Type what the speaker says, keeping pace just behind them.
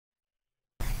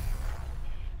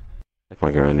Like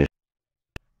my girl,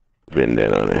 been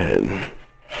dead on the head.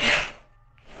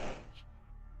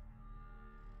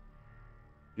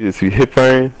 You just be hip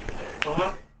firing.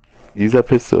 Use that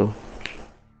pistol.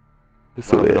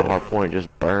 Pistol in a hard point, just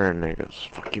burn niggas.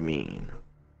 Fuck you mean?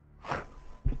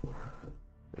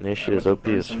 And this shit is OP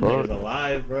as fuck.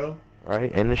 Alive, bro. Right?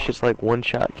 And this shit's like one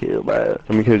shot kill, man.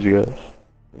 How many kills you got?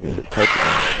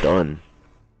 Done.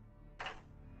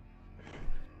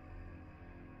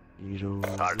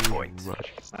 Hardpoint.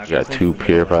 You got 2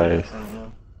 purifiers.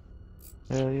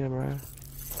 Hell yeah, bro.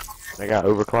 I got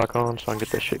overclock on so I can get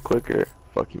that shit quicker.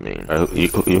 Fuck you mean?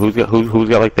 Who's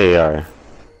got like the AR?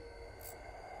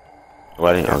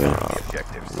 Why didn't okay.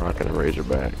 I'm not gonna raise her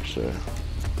back, so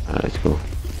that's cool.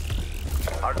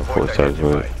 Of course I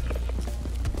would.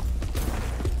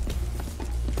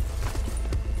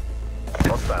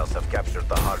 Hostiles have captured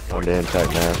the hardpoint. One day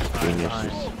intact now.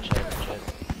 Geniuses.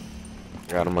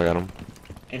 I got him.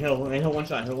 And hill one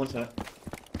shot,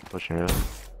 Pushing hill.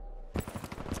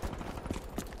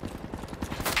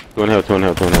 Two in hill.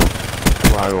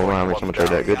 Wow, I'm gonna trade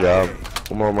that. Good job.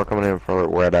 One more coming in from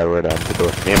where I died. Good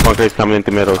door. Me and Punker's coming in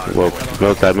the middle. Well,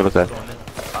 middle side. Punker's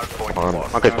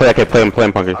play him,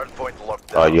 Punker.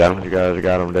 Oh, you got him? You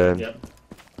got him dead. Yep.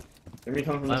 Let me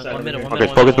come from this side.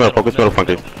 Punker's focus middle,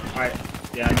 Punker. Alright,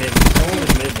 yeah, I mid. Someone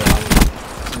was mid,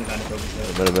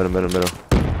 but Middle.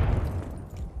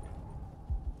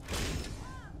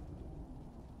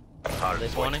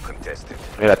 Hardpoint contested.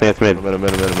 Yeah, I think it's mid. Middle.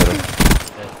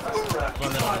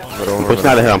 I'm pushing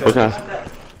out of here, I'm pushing out.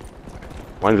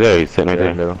 One's there, he's sitting right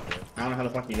there. Middle. I don't know how the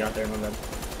fuck you got there, my bad.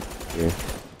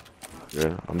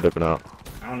 Yeah, I'm dipping out.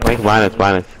 I don't know.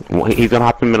 Blindness. He's gonna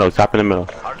hop in the middle, stop in the middle.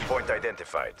 Hardpoint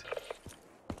identified.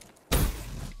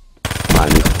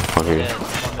 Punker.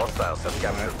 Hostiles have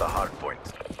captured the hardpoint.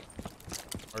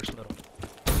 First middle.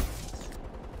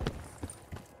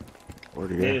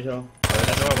 Where'd he Mid go? hill. One in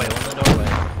the doorway.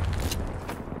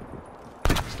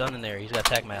 He's done in there. He's got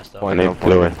tag mask though. One name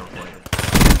flew in.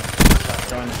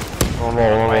 Done. One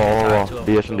more.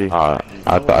 BS and D. I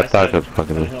thought it was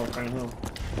fucking me. Hill.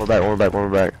 We're back. All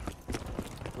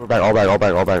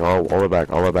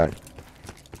back.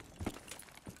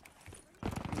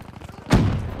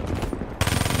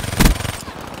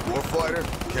 Warfighter,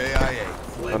 KIA.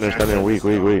 Understanding, weak.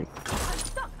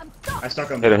 I stuck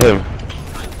him. Hit him.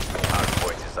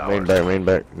 Hardpoint is ours. Main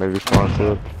back. Maybe spawn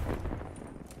shield.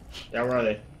 Yeah, where are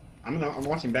they? I'm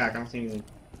watching back. I don't see anything.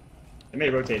 They may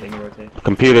rotate.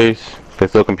 Computers.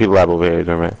 There's still a computer lab over here,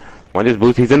 man. One just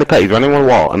boost. He's in the cut. He's running on the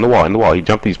wall. In the wall.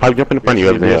 He's probably jumping in front of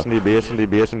you.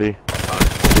 BS&D.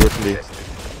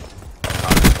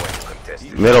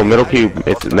 Middle cube.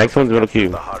 It's next one's middle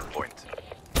cube. The hardpoint.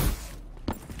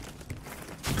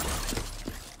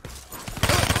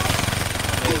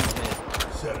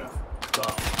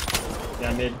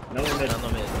 Yeah, mid. No one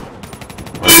mid.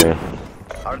 Okay.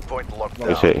 Hardpoint locked Good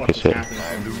down. shit.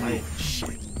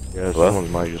 Yeah, Someone's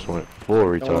mic just went full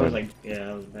retard. yeah,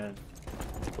 that was bad.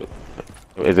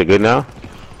 Is it good now?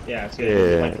 Yeah, it's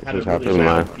good. Yeah, Had just a have to really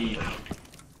mind. bad beat.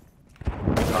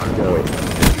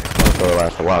 So it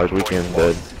lasts a while. This weekend's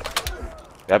dead.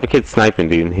 That kid's sniping,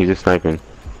 dude. He's just sniping.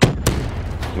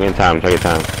 Give me time. Take your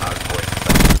time.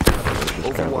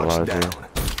 Overwatch down.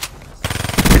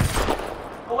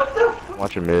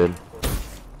 Watch your mid.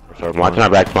 I'm watching our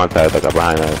back spawn side, like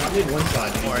behind us. I did one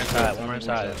side. One more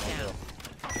inside.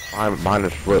 Behind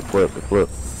us, flip.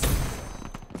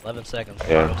 11 seconds.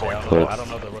 Yeah, I don't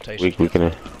know the rotation.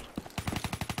 Weakening.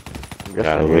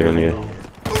 Yeah, we don't need it.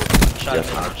 Shot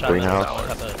Greenhouse. I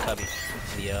have the cubby.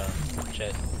 The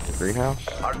chat. Greenhouse?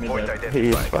 Hardpoint identified.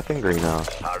 He's fucking greenhouse.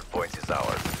 Hardpoint is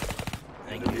ours.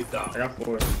 Thank you. I got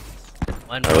 4.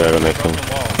 One Oh, yeah, next one.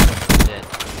 wall. Dead.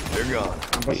 They're gone.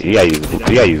 You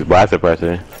gotta use blast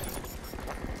suppressor.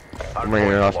 Come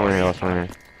here, last one here.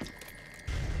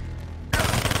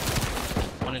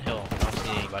 One in hill. I don't see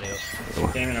anybody else.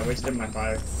 Damn it, I wasted my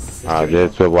fire.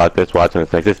 Just watching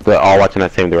this. Just all watching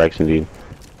that same direction, dude.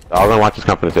 All gonna watch this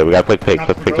company. So we gotta play pick.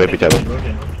 Let's pick each other.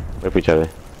 Whip each other.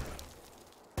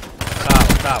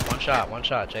 Stop. One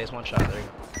shot. Jay's one shot. There you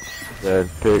go. Dead.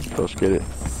 Pick. Let's get it.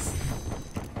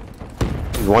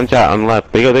 He's one shot on the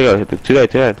left. There you go. Hit the two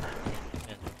dead.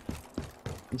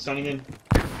 I'm stunning in.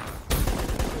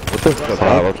 What the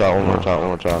fuck? One more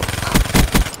shot.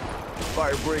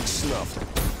 Fire break snuffed.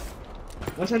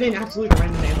 One shot in, absolute, right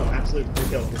in the ammo. Absolute, free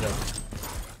kill.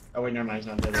 Oh wait, never mind, he's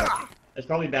not dead yet. It's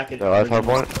probably back at... Last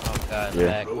hardpoint? Oh god, Yeah.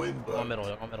 back. One middle.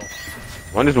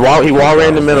 One just wall ran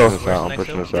in the middle. I'm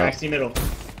pushing this Yeah, I out. see middle.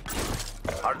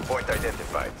 Hardpoint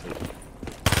identified.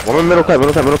 One in middle cut.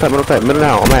 Middle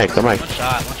now. I'm max. One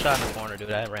shot in the corner,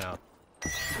 dude. I ran out.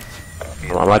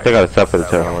 I might take out a step for the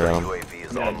turn. UAV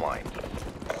is online.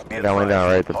 Lay down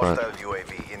right at the front. Hostile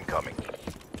UAV incoming.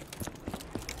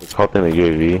 It's called in the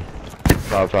UAV.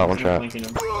 Top, one shot. Flanking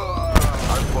him.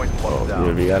 Hardpoint locked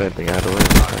down. UAV, I didn't think I had to win.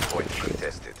 Hardpoint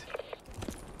contested.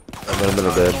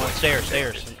 Middle dead. Stairs.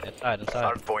 Inside.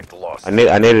 Hardpoint lost. I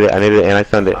needed it, and I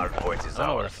stunned it. Hardpoint is I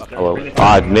don't know where the ours. fuck. Oh,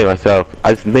 I named myself.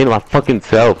 I just named my fucking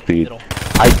self, dude. Middle.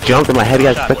 I jumped and my head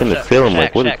got stuck in the ceiling.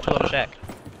 Like, what is Shack.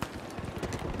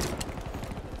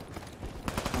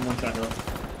 I'm one shot, girl.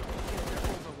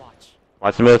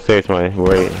 Watch the middle stairs, man.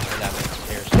 Wait.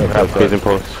 Have prison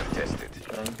post. Contested.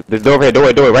 There's door right,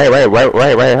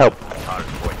 right, help.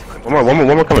 Hardpoint One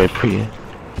more coming.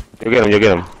 You'll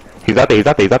get him. He's out there, he's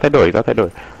out that door. They're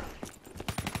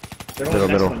on the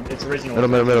Middle. next one. It's original.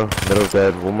 Middle. Middle's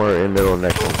dead. One more in middle,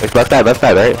 next one. It's left side, right? Left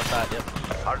side, yep.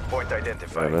 Hardpoint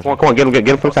identified. Come on, get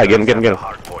him from side, get him.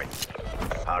 Hardpoint.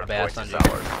 Bad Hardpoint is Sunday. ours.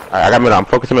 Alright, I got middle, I'm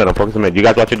focusing mid. You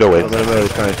guys watch your doorways. Middle,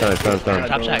 turn.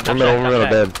 Top shack. One middle,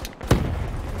 dead.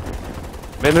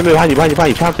 Mid, behind you,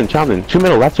 Thompson. 2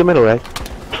 middle, last 2 middle, right?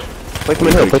 Place him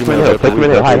in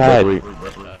hill, hide.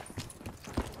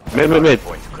 Mid.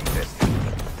 Hardpoint contested.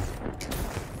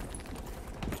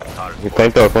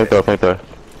 Flamethrower.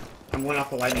 I'm one off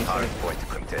the lightning strike. Hardpoint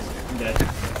contested. I'm dead.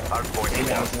 Hardpoint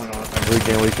Maybe I was lost. one off.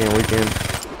 Weekend. One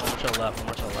more to the left.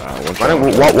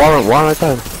 One at a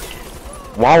time.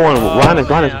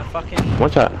 One is. Yeah, fucking.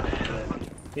 One shot.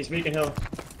 He's weak in hill.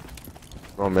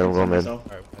 Go mid. Myself.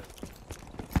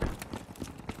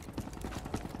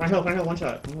 Front hill, one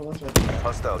shot.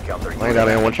 Hostile counter. Laying down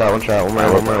in, one shot. One more,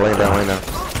 laying down.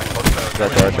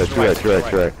 Hostile Two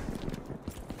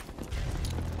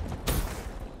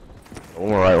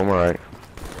right. One more right.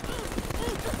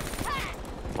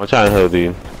 One shot in hill,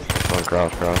 dude. One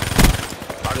cross.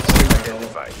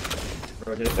 identified.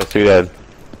 That's 2 dead.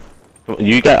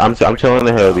 You got. I'm chilling in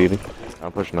the hill, dude.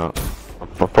 I'm pushing out. I'm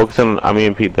focusing on me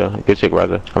and Pete though. Good shit,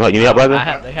 brother. I'm like, you need help, brother?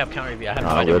 They have counter review. I have no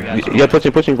Oh, idea where you good. guys Yeah,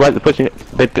 pushing.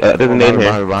 There's a nade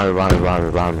here.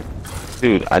 Behind me.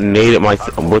 Dude, I naded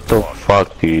myself. What the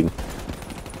fuck, dude?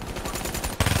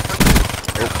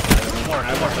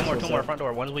 Two more, front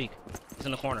door. One's weak. He's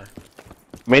in the corner.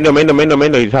 Main door.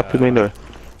 You top 2 main door.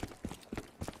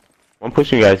 One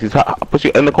pushing you guys. He's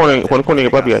pushing in the corner. One corner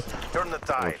above you guys. Turn the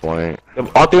tide.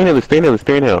 All 3 in hill. Stay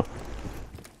in hill.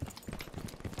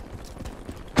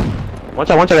 Watch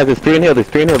out, guys. There's 3 in hill. There's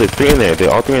 3 in there. They're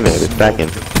all 3 in there. They're stacking.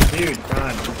 Dude,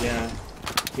 God, yeah.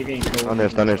 Keep getting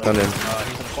killed. Stunned in. He's in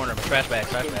the corner. Trash bag.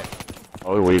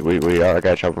 Oh, we. I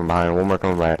got shot from behind. One more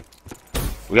coming back.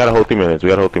 We got a whole 3 minutes.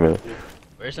 Where's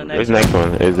the Where's next? the next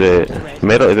one? Is it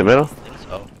middle? I think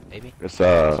so. Maybe. It's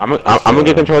I'm gonna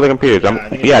get control of the computers.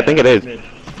 I think it is.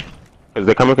 Cause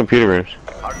they come in computer rooms.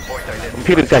 Hardpoint identified.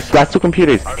 Computers, guys. Last 2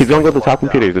 computers. He's gonna go to the top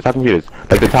computers. Like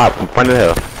the top, in front of the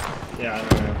hill. Yeah, I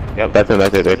don't know. Yep, that's it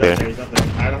right He's there. up there.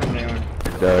 I don't have an AR.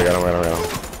 Yeah, I got him.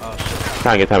 Oh shit.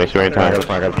 Trying to get time. It's right time. I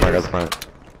got the front.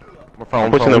 I'm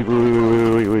pushing them.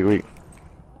 Wait.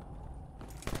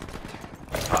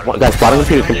 Guys, bottom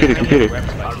computers. He's in the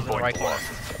right corner.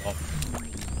 Oh,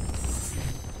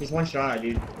 He's one shot,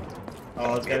 dude.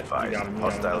 Oh, let's Be get it. advised. You got him.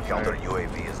 Hostile counter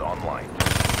UAV is online.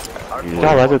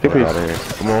 Yeah, I think we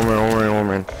Come on, one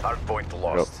man. Hardpoint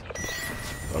lost.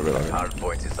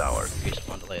 Hardpoint is ours. he just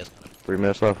wanted to lay us. 3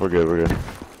 minutes left. We're good.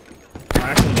 I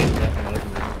actually did that.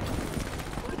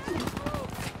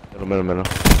 Middle.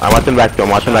 I'm watching back door.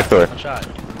 One shot.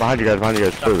 Behind you guys.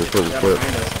 Split. Yeah, behind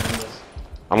us.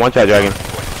 I'm one shot, Dragon.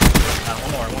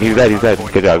 One more. He's dead.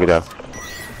 Good job. Who's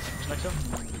next to him?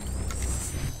 I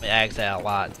mean, Ag's out a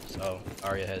lot, so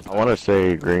Arya has. I want to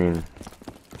say green.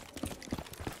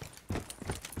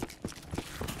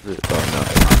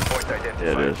 Hardpoint identified.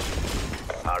 Yeah, it is.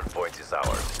 Hardpoint is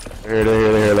ours. Here.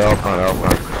 They're all front.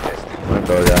 One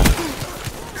door, guy.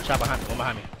 Shot one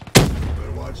behind me.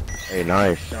 Hey,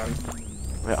 nice. Got him.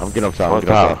 Yeah, I'm getting up top.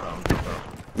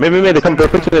 Maybe they come. They're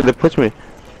pushing me.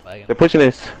 Lagging. They're pushing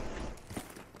this.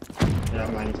 Yeah,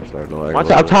 I'm lying. Watch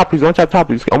out up top. He's one shot top.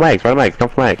 He's on Max. Right, Max. Come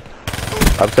for Max.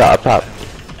 Up top. Top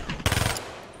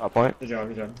point. Good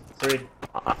job. 3.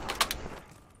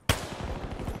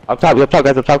 Up top, guys.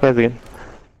 Up top, guys again.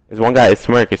 There's one guy. It's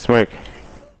Smirk. Up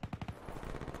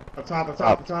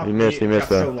top. He missed, got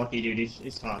though. so lucky, dude.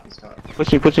 He's top.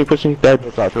 Pushing. Dead.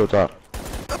 Go top. Two,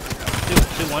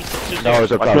 one, two, No,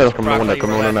 it's up Watch top. middle. Come on now.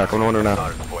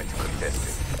 Hardpoint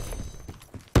contested.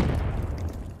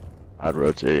 I'd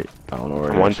rotate. I don't know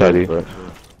where. One shot. Yeah,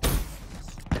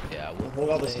 Hold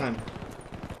all this time.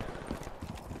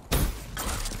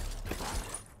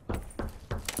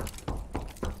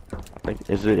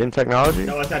 Is it in technology?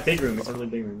 No, it's that big room. It's a really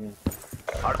big room, yeah.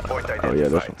 Hardpoint identified. Oh yeah,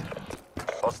 this one.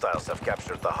 Hostiles have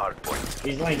captured the hard point.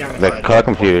 He's laying down the The side. car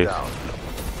computers. Down.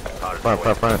 Hard Front,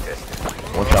 point front.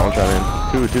 contested. One shot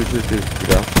in. Two. Good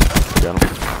job.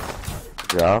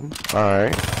 Good job.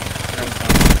 Alright.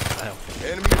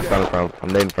 Enemy down. Front. I'm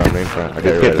nading front.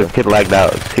 This kid lagged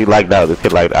out. He lagged out. This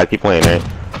kid lagged. I keep playing, right?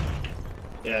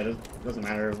 Yeah, it doesn't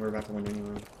matter. We're about to win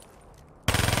anyway.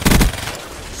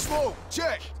 Smoke,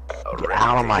 check. Get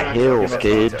out of my hills,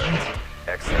 kid.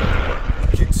 Excellent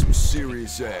work. Kick some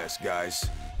serious ass, guys.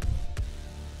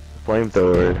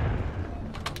 Flamethrower.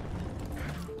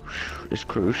 It's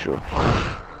crucial.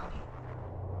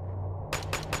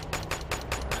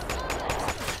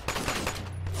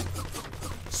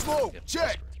 Smoke,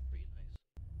 check.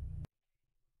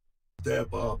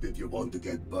 Step up if you want to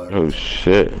get burned. Oh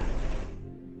shit.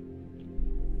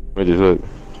 Wait, just look.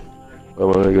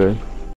 Oh my god.